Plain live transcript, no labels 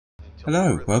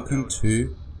Hello, welcome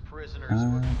to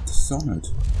Dishonored.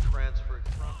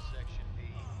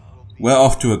 We're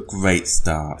off to a great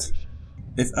start.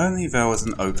 If only there was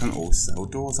an open all cell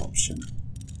doors option.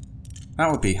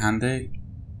 That would be handy.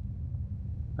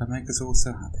 That'd make us all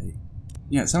so happy.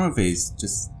 Yeah, some of these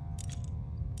just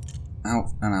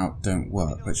out and out don't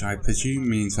work, which I presume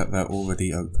means that they're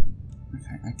already open.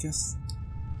 Okay, I guess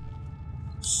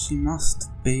she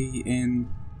must be in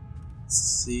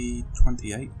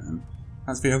C28 then.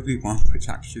 That's the only one which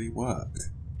actually worked.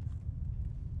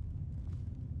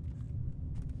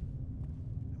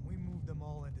 And we moved them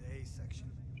all into A section.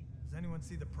 Does anyone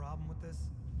see the problem with this?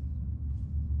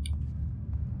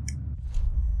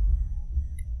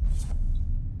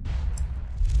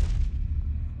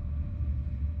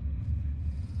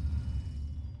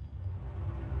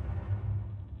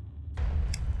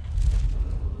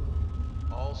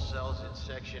 All cells in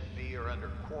Section B are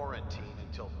under quarantine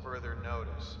until further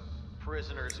notice.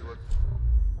 Prisoners who are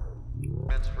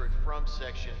transferred from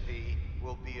Section B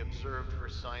will be observed for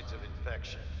signs of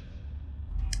infection.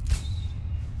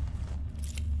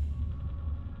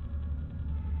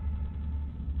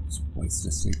 Just wasted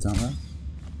a sleep, don't they?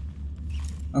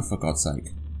 Oh, for God's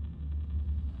sake.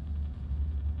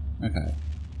 Okay.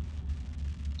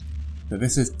 So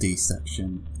this is D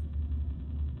section.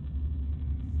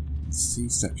 C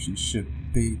section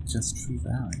should be just through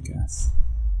there, I guess.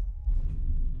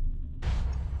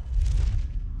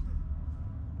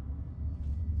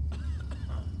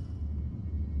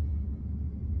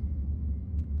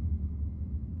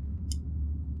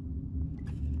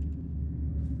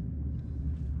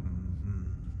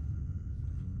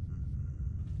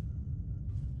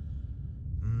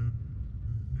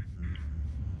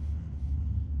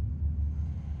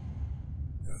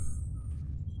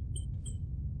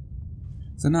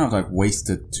 So now that I've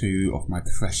wasted 2 of my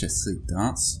precious sleep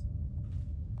darts.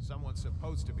 Someone's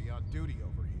supposed to be on duty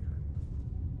over here.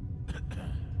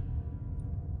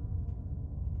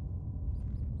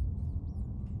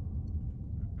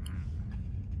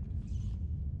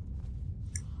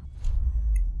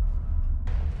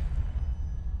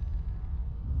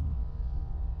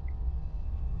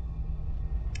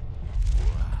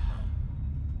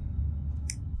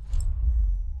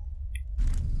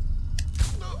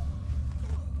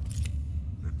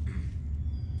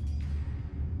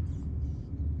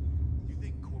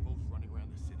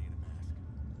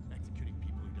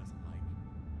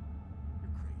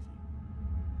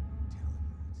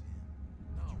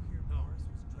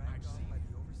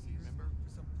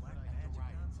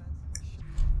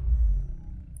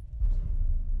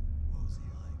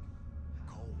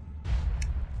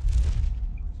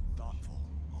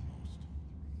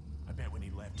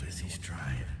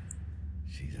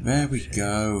 There we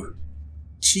go.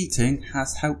 Cheating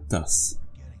has helped us.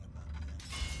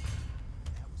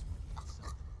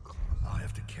 I'll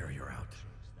have to carry her out.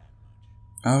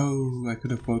 Oh, I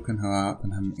could have woken her up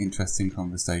and had an interesting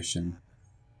conversation.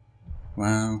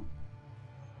 Wow.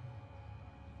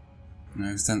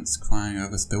 No sense crying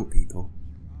over spilt people.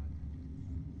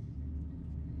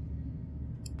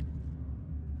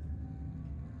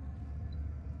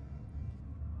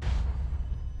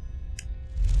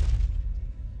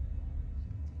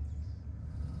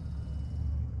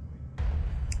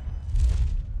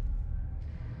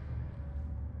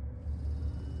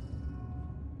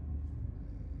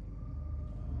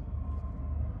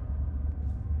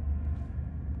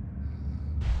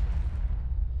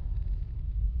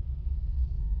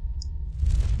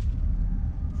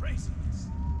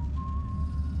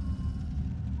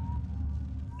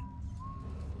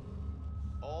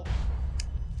 All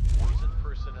prison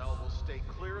personnel will stay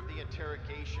clear of the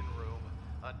interrogation room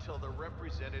until the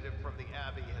representative from the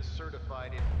Abbey has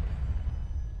certified it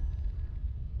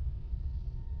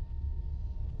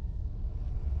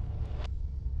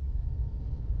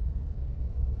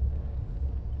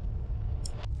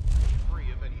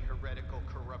free of any heretical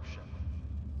corruption.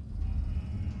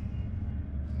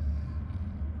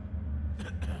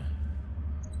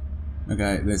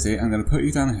 Okay, Lizzie, I'm going to put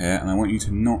you down here and I want you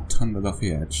to not tumble off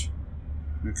the edge.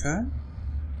 Okay?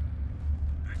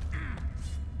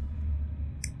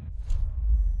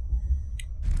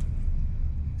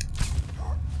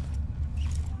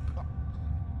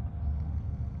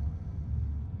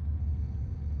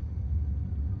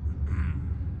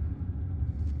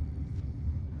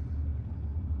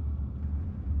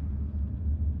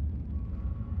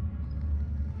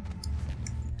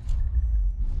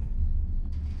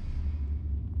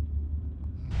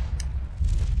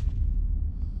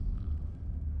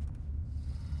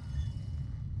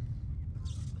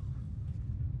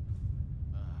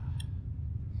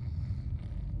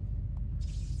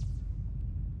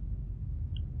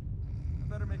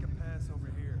 pass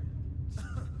over here.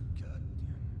 God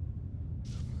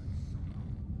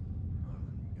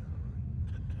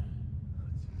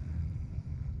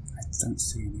I don't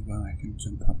see anywhere I can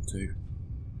jump up to. Hey,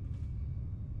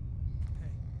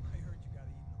 I heard you got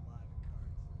eaten alive at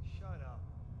cards. Shut up.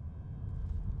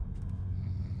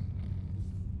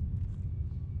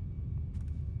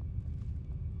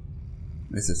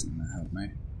 This isn't going to help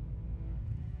me.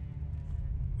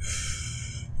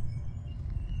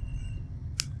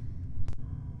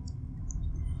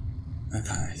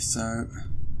 Okay, so...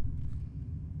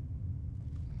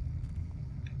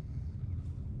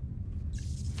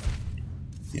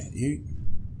 yeah,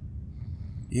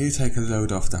 you take a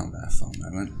load off down there for a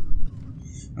moment.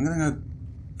 I'm gonna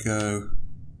go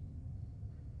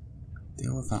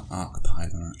deal with that arc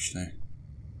pylon actually.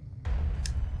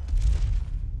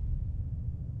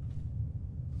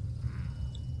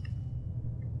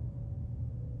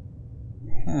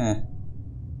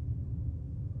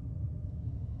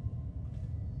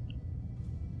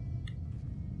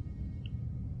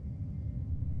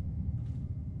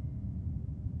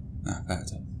 Ah,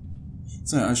 better.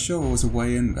 So I'm sure there was a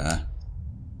way in there.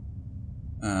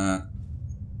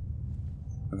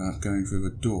 About going through the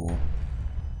door.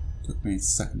 Took me a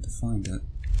second to find it.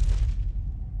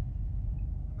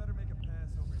 I better make a pass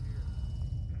over here.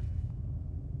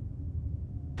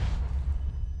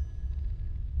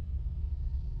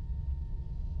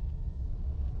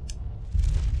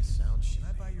 The sound she Can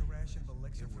I buy made. your ration of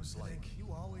elixir It for was today? like-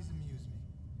 You always amuse me.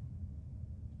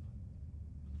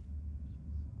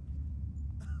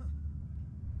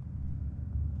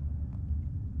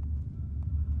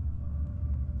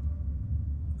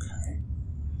 Okay.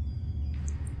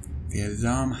 The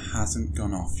alarm hasn't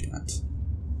gone off yet.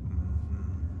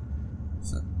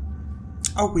 So,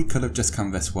 oh, we could have just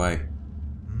come this way.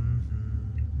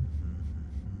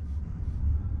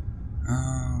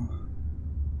 Oh.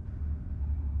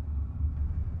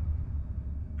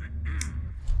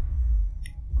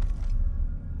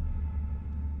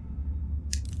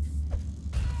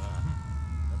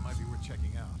 That might be worth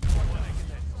checking out.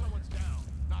 Someone's down.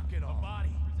 Knock it off. A body.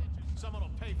 Someone will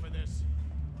pay for this.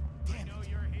 I know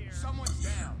you're here. Someone's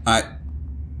down.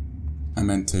 I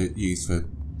meant to use the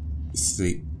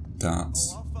sleep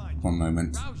darts. I'll find you. One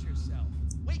moment. Rouse yourself.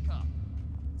 Wake up.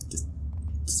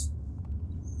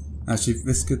 Actually,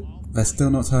 this could. They're still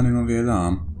not turning on the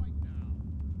alarm.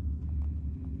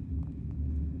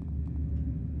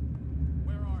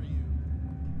 Where are you?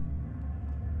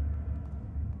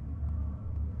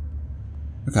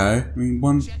 Okay, I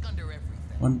mean Check under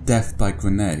everything. one death by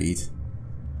grenade.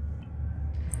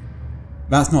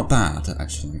 That's not bad,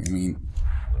 actually. I mean,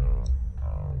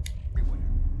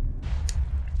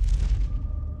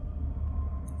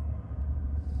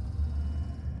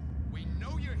 We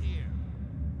know you're here.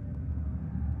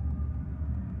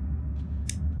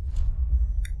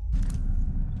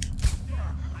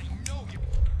 I know you.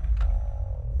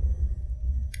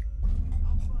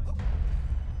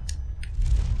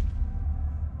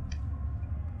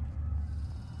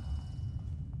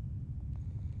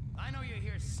 I know you're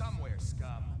here somewhere,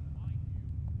 scum.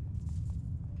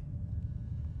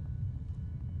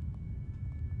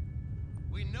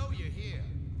 We know you're here.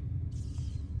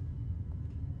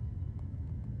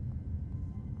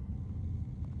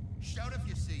 Shout if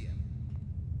you see him.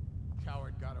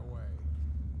 Coward got away.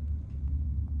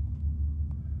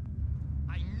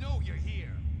 I know you're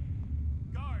here.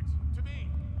 Guards, to me.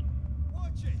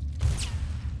 Watch it.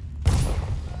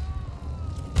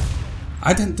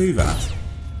 I didn't do that.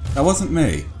 That wasn't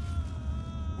me.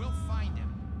 We'll find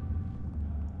him.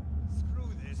 Screw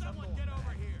this. I'm Someone going get back.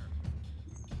 over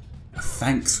here.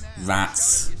 Thanks,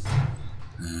 rats.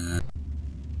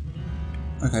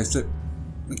 Okay, so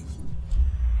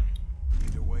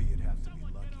Either way, you'd have to be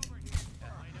lucky.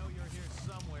 I know you're here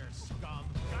somewhere, scum.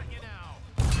 Got you now.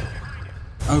 Find him.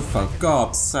 oh, for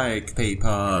God's sake, people.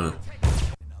 In other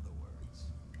words,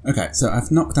 Okay, so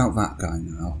I've knocked out that guy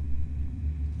now.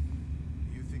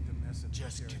 you think the messenger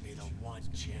Just give me the one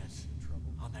chance.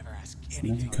 I'll never ask Maybe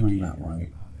anything coming again. that way.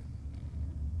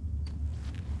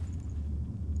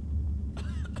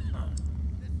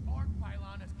 This arc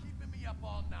pylon is keeping me up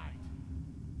all night.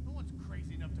 No one's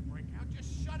crazy enough to break out.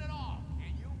 Just shut it off,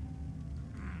 can't you?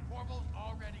 Corvo's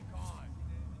already gone.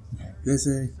 Okay,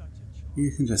 Lizzie,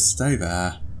 you can just stay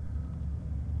there.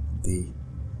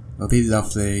 It'll be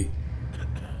lovely.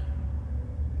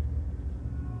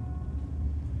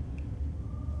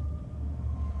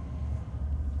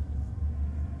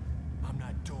 I'm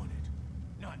not doing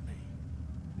it. Not me.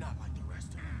 Not like the rest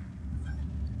of them.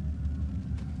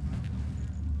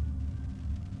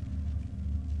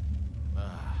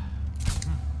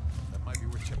 that might be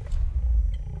worth checking.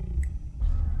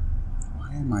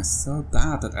 am I so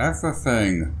bad at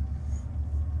everything?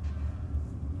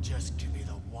 Just give me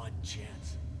the one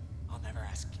chance. I'll never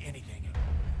ask anything.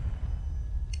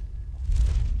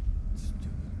 Stupid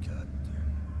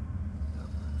goddamn.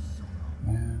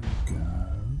 There we go.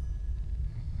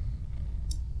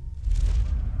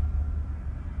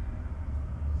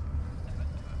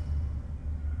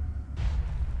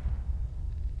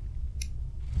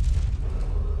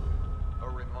 A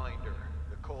reminder,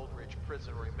 the Cold Ridge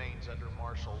prison remains under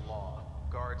martial law.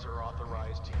 Guards are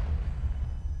authorized to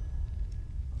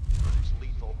use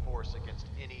lethal force against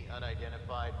any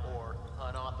unidentified or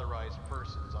unauthorized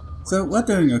persons on the premises. So we're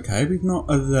doing okay. We've not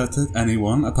alerted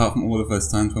anyone, apart from all of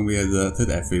those times when we alerted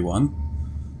everyone.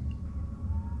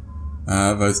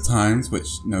 Those times which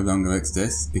no longer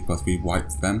exist because we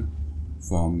wiped them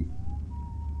from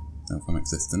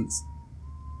existence.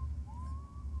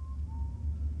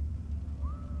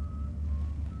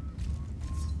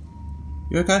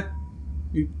 You okay?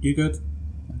 You good?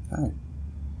 Okay.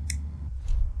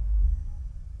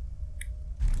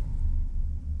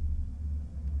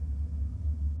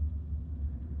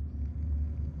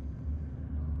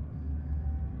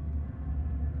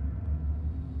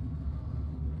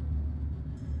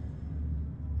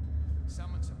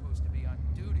 Someone's supposed to be on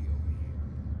duty over here.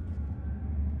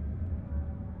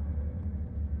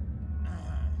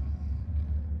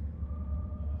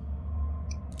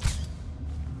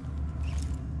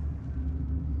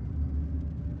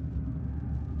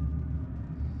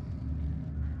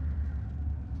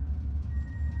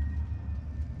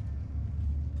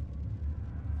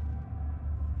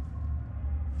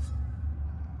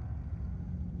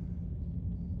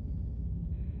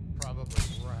 Probably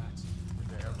rats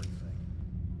into everything.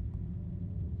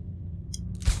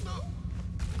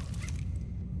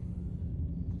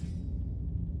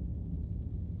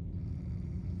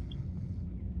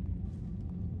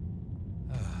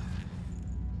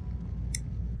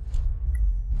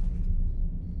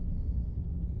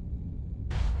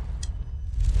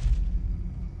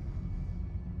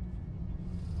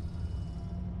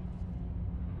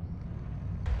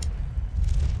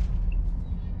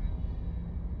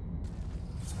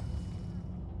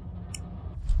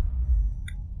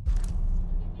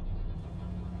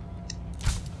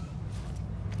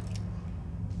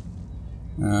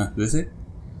 Is it?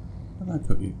 Where did I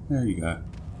put you? There you go.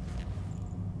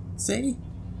 See?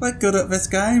 We're good at this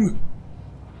game.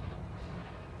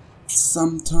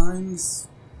 Sometimes.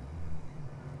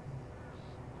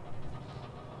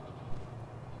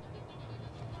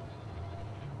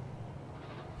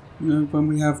 You know, when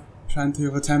we have plenty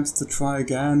of attempts to try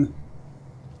again.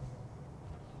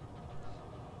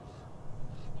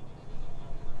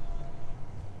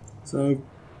 So,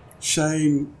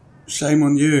 shame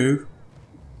on you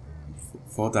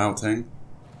for doubting.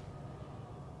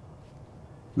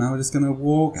 Now we're just gonna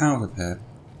walk out of here.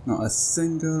 Not a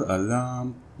single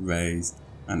alarm raised,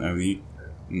 and only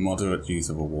moderate use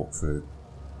of a walkthrough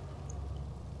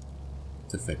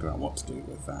to figure out what to do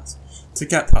with that. To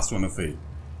get past one of the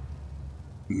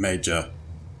major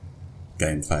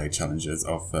gameplay challenges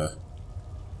of the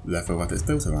level that it's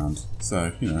built around.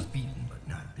 So, you know. She's beaten but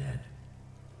not dead.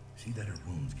 See that her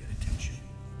wounds get attention.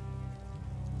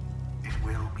 It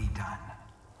will be done.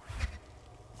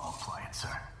 All quiet,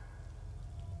 sir.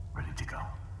 Ready to go.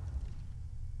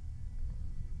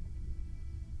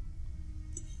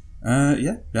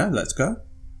 Yeah, let's go.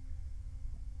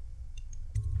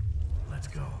 Let's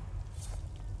go.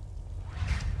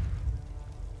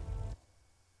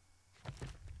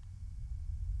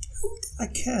 Who did I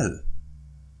kill?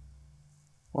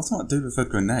 What's that do with a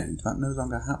grenade? That no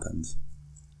longer happened.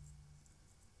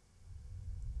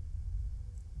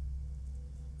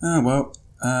 Well,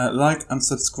 like and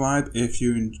subscribe if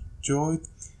you enjoyed.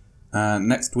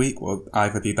 Next week we'll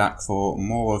either be back for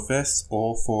more of this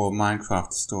or for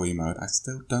Minecraft story mode. I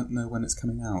still don't know when it's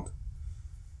coming out.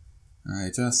 I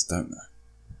just don't know.